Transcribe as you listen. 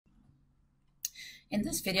In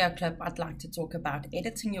this video clip, I'd like to talk about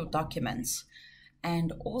editing your documents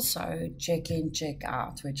and also check in, check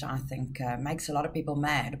out, which I think makes a lot of people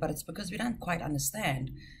mad, but it's because we don't quite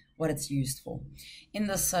understand what it's used for. In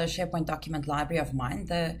this SharePoint document library of mine,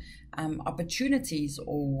 the opportunities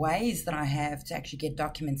or ways that I have to actually get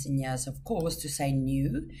documents in here is, of course, to say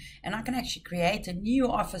new, and I can actually create a new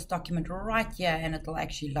Office document right here and it'll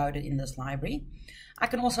actually load it in this library. I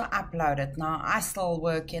can also upload it. Now, I still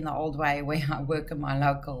work in the old way where I work in my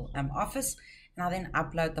local office and I then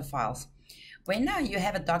upload the files. When you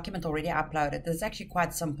have a document already uploaded, it's actually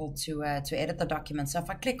quite simple to edit the document. So if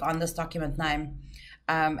I click on this document name,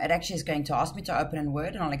 it actually is going to ask me to open in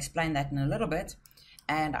Word, and I'll explain that in a little bit.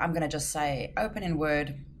 And I'm going to just say open in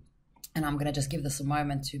Word, and I'm going to just give this a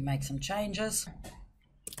moment to make some changes.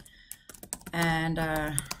 And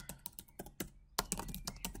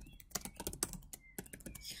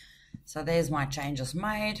so there's my changes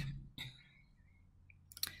made.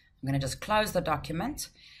 I'm going to just close the document,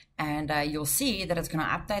 and you'll see that it's going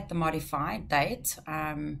to update the modified date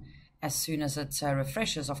as soon as it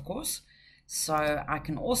refreshes, of course. So I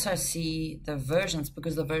can also see the versions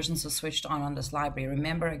because the versions are switched on this library.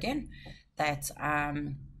 Remember again that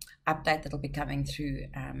update that'll be coming through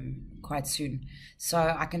quite soon.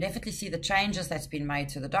 So I can definitely see the changes that's been made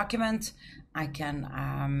to the document. I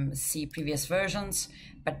can see previous versions.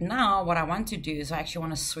 But now what I want to do is I actually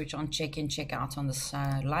want to switch on check in, check out on this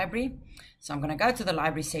library. So I'm going to go to the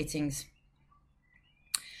library settings.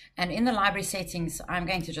 And in the library settings, I'm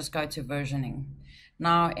going to just go to versioning.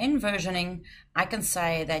 Now, in versioning, I can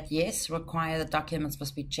say that, yes, require the documents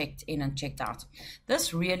must be checked in and checked out.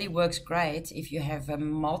 This really works great if you have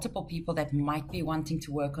multiple people that might be wanting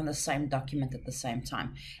to work on the same document at the same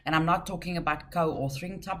time. And I'm not talking about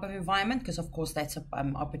co-authoring type of environment, because, of course, that's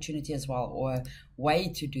an opportunity as well, or a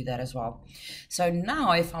way to do that as well. So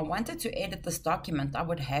now, if I wanted to edit this document, I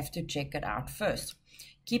would have to check it out first.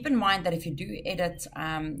 Keep in mind that if you do edit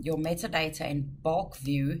your metadata in bulk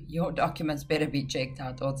view, your documents better be checked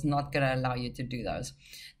out or it's not going to allow you to do those.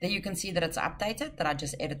 There you can see that it's updated, that I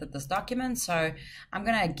just edited this document. So I'm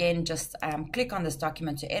going to again just click on this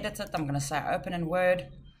document to edit it. I'm going to say open in Word,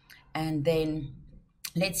 and then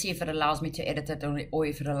let's see if it allows me to edit it or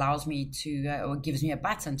if it allows me to or gives me a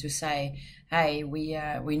button to say, hey, we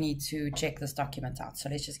need to check this document out. So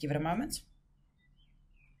let's just give it a moment.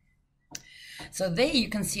 So there you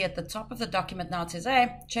can see at the top of the document now it says,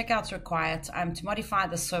 hey, checkout's required. To modify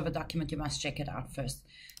the server document, you must check it out first.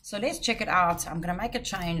 So let's check it out. I'm going to make a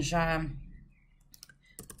change.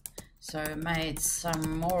 So made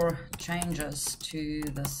some more changes to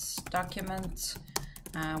this document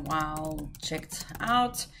while checked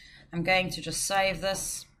out. I'm going to just save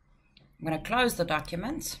this. I'm going to close the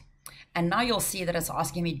document. And now you'll see that it's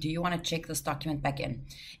asking me, do you want to check this document back in?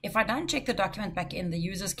 If I don't check the document back in, the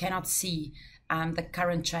users cannot see the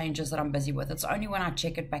current changes that I'm busy with. It's only when I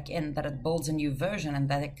check it back in that it builds a new version and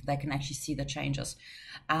that they can actually see the changes.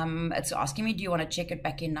 It's asking me, do you want to check it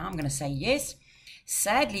back in now? I'm going to say yes.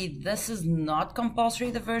 Sadly, this is not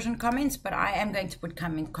compulsory, the version comments, but I am going to put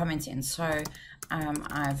comments in. So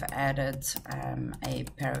I've added a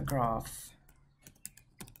paragraph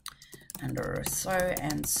under so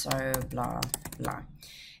and so, blah, blah.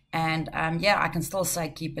 And yeah, I can still say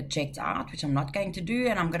keep it checked out, which I'm not going to do,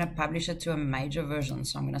 and I'm going to publish it to a major version.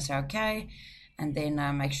 So I'm going to say okay, and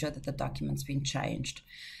then make sure that the document's been changed.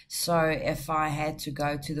 So if I had to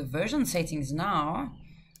go to the version settings now,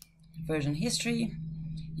 version history,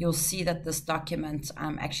 you'll see that this document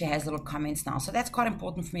actually has little comments now. So that's quite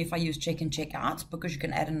important for me if I use check in, check out, because you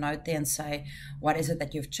can add a note there and say, what is it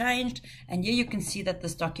that you've changed? And here you can see that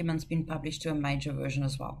this document's been published to a major version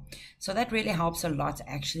as well. So that really helps a lot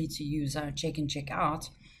actually to use check in, check out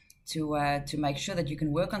to make sure that you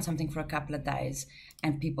can work on something for a couple of days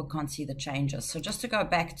and people can't see the changes. So just to go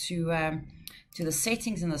back to the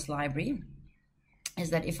settings in this library, is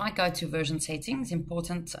that if I go to version settings,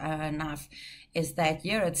 important enough is that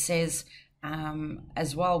here it says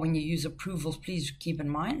as well, when you use approvals, please keep in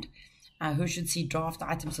mind who should see draft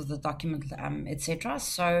items of the document, etc.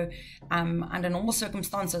 So under normal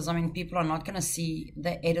circumstances, I mean, people are not going to see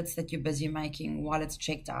the edits that you're busy making while it's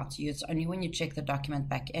checked out to you. It's only when you check the document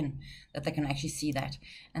back in that they can actually see that.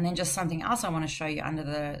 And then just something else I want to show you under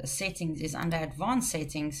the settings is under advanced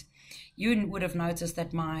settings. You would have noticed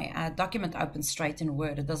that my document opens straight in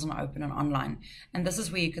Word. It doesn't open in online. And this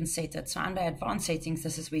is where you can set it. So under advanced settings,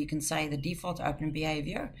 this is where you can say the default open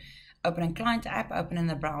behavior, open in client app, open in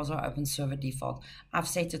the browser, open server default. I've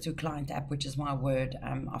set it to client app, which is my Word,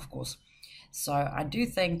 of course. So I do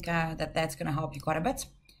think that that's going to help you quite a bit.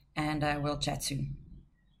 And we'll chat soon.